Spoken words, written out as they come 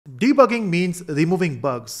Debugging means removing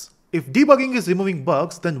bugs. If debugging is removing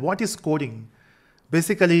bugs, then what is coding?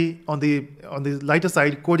 Basically, on the lighter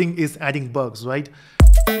side, coding is adding bugs, right?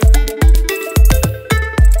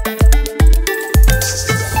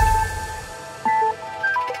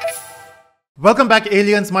 Welcome back,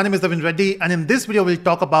 aliens. My name is Davin Reddy, and in this video, we'll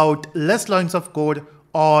talk about less lines of code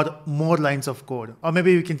or more lines of code, or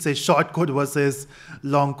maybe we can say short code versus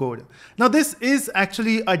long code. Now, this is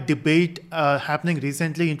actually a debate happening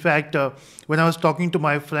recently. In fact, when I was talking to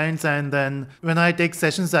my friends and then when I take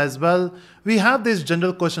sessions as well, we have this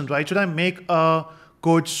general question, right? Should I make a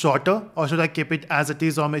code shorter or should I keep it as it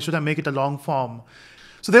is, or should I make it a long form?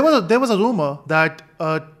 So there was a rumor that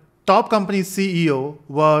top company CEO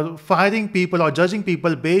were firing people or judging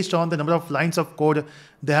people based on the number of lines of code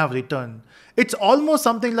they have written. It's almost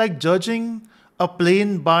something like judging a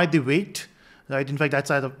plane by the weight, right? In fact,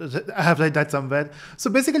 I have read that somewhere. So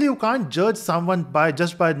basically, you can't judge someone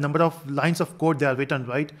just by the number of lines of code they have written,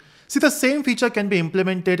 right? See, the same feature can be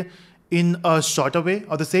implemented in a shorter way,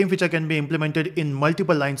 or the same feature can be implemented in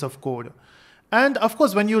multiple lines of code. And of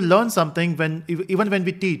course, when you learn something, even when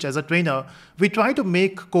we teach as a trainer, we try to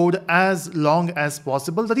make code as long as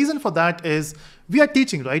possible. The reason for that is we are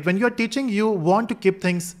teaching, right? When you are teaching, you want to keep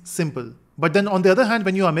things simple. But then on the other hand,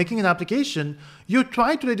 when you are making an application, you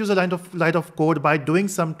try to reduce a line of code by doing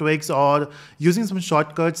some tricks or using some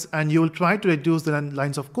shortcuts, and you will try to reduce the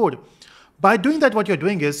lines of code. By doing that, what you're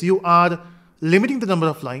doing is you are limiting the number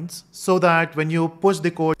of lines so that when you push the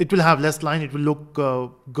code, it will have less line, it will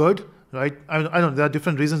look good. Right? I don't know, there are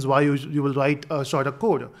different reasons why you will write a shorter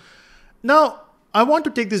code. Now, I want to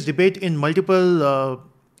take this debate in multiple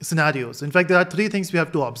scenarios. In fact, there are three things we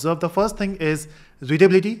have to observe. The first thing is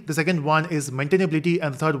readability. The second one is maintainability.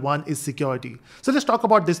 And the third one is security. So let's talk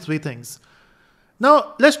about these three things.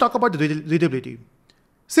 Now, let's talk about readability.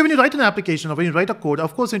 See, when you write an application or when you write a code,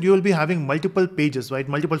 of course, you will be having multiple pages, right?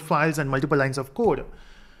 Multiple files and multiple lines of code.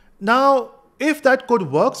 Now, if that code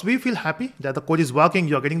works, we feel happy that the code is working,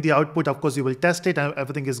 you're getting the output, of course you will test it and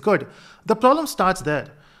everything is good. The problem starts there.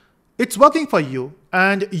 It's working for you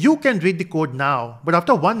and you can read the code now, but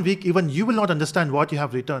after 1 week, even you will not understand what you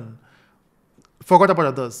have written. Forgot about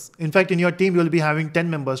others. In fact, in your team, you will be having 10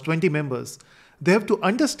 members, 20 members. They have to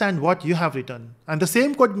understand what you have written. And the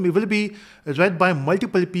same code will be read by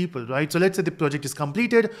multiple people, right? So let's say the project is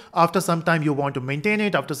completed. After some time, you want to maintain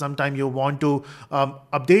it. After some time, you want to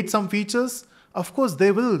update some features. Of course,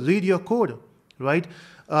 they will read your code, right?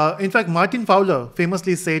 In fact, Martin Fowler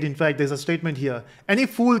famously said, in fact, there's a statement here, any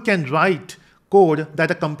fool can write code that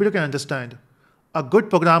a computer can understand. A good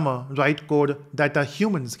programmer writes code that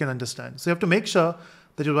humans can understand. So you have to make sure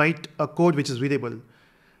that you write a code which is readable.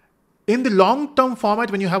 In the long-term format,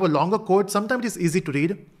 when you have a longer code, sometimes it is easy to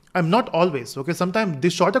read. I'm not always, okay? Sometimes the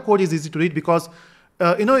shorter code is easy to read because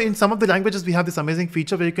in some of the languages, we have this amazing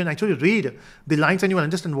feature where you can actually read the lines and you will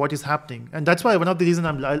understand what is happening. And that's why one of the reasons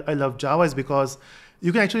I love Java is because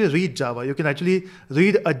you can actually read Java. You can actually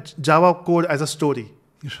read a Java code as a story,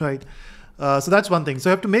 right? So that's one thing. So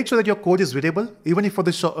you have to make sure that your code is readable, even if for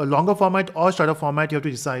the longer format or shorter format, you have to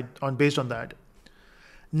decide based on that.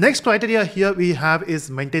 Next criteria here we have is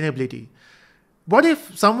maintainability. What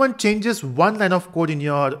if someone changes one line of code in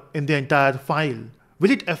the entire file? Will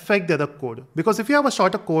it affect the other code? Because if you have a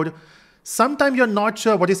shorter code, sometimes you're not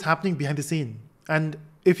sure what is happening behind the scene. And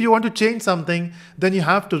if you want to change something, then you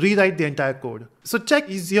have to rewrite the entire code. So check,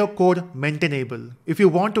 is your code maintainable? If you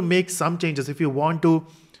want to make some changes, if you want to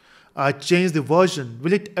change the version,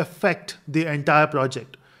 will it affect the entire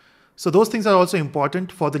project? So those things are also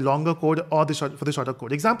important for the longer code or for the shorter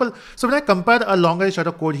code. Example, so when I compare a longer and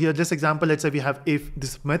shorter code here, just example, let's say we have if,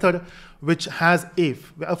 this method which has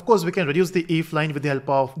if. Of course, we can reduce the if line with the help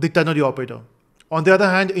of the ternary operator. On the other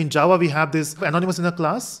hand, in Java, we have this anonymous inner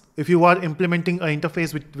class. If you are implementing an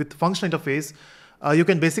interface with functional interface, you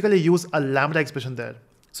can basically use a lambda expression there.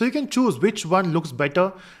 So you can choose which one looks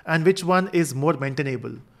better and which one is more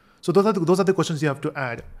maintainable. So those are the questions you have to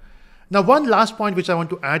add. Now, one last point which I want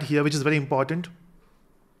to add here, which is very important,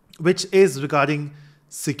 which is regarding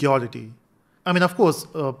security. I mean, of course,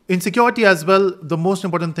 in security as well, the most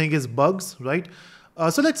important thing is bugs, right?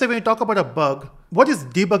 So let's say when you talk about a bug, what does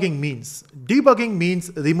debugging means? Debugging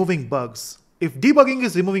means removing bugs. If debugging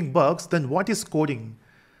is removing bugs, then what is coding?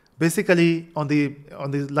 Basically, on the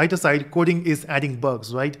lighter side, coding is adding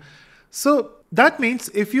bugs, right? So that means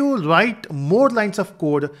if you write more lines of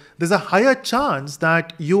code, there's a higher chance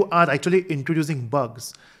that you are actually introducing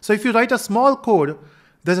bugs. So if you write a small code,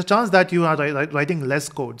 there's a chance that you are writing less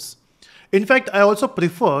codes. In fact, I also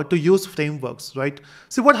prefer to use frameworks, right?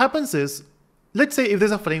 So what happens is, let's say if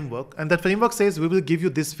there's a framework and that framework says we will give you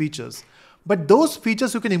these features, But those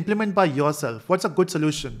features you can implement by yourself. What's a good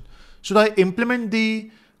solution? Should I implement the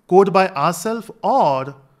code by ourselves,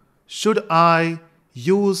 or should I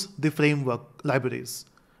use the framework libraries?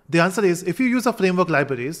 The answer is, if you use the framework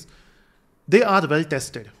libraries, they are well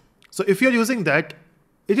tested. So if you're using that,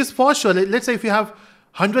 it is for sure, let's say if you have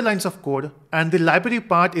 100 lines of code and the library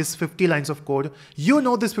part is 50 lines of code, you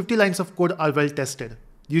know these 50 lines of code are well tested.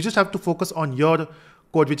 You just have to focus on your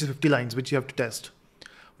code, which is 50 lines, which you have to test.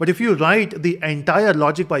 But if you write the entire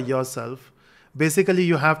logic by yourself, basically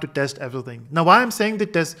you have to test everything. Now, why I'm saying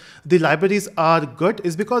the libraries are good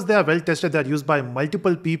is because they are well tested. They are used by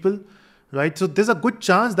multiple people, right? So there's a good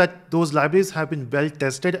chance that those libraries have been well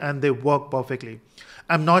tested and they work perfectly.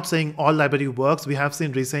 I'm not saying all library works. We have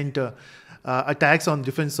seen recent attacks on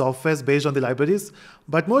different softwares based on the libraries,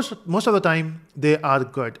 but most of the time they are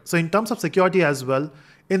good. So in terms of security as well,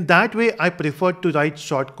 in that way, I prefer to write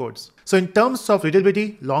short codes. So in terms of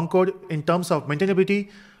readability, long code. In terms of maintainability,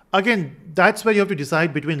 again, that's where you have to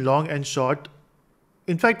decide between long and short.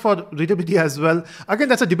 In fact, for readability as well, again,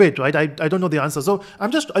 that's a debate, right? I don't know the answer. So I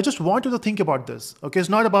just want you to think about this. Okay, it's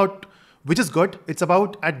not about which is good. It's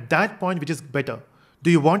about at that point, which is better.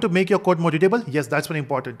 Do you want to make your code more readable? Yes, that's very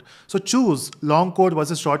important. So choose long code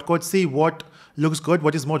versus short code. See what looks good,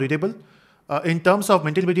 what is more readable. In terms of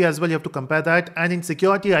maintainability as well, you have to compare that. And in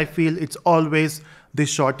security, I feel it's always the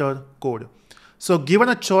shorter code. So given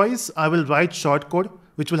a choice, I will write short code,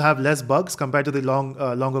 which will have less bugs compared to the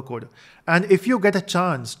longer code. And if you get a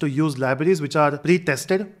chance to use libraries which are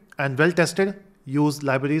pre-tested and well-tested, use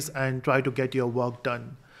libraries and try to get your work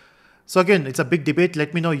done. So again, it's a big debate.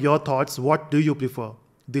 Let me know your thoughts. What do you prefer?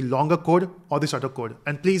 The longer code or the shorter code?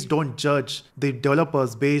 And please don't judge the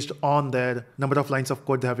developers based on their number of lines of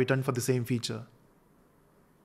code they have written for the same feature.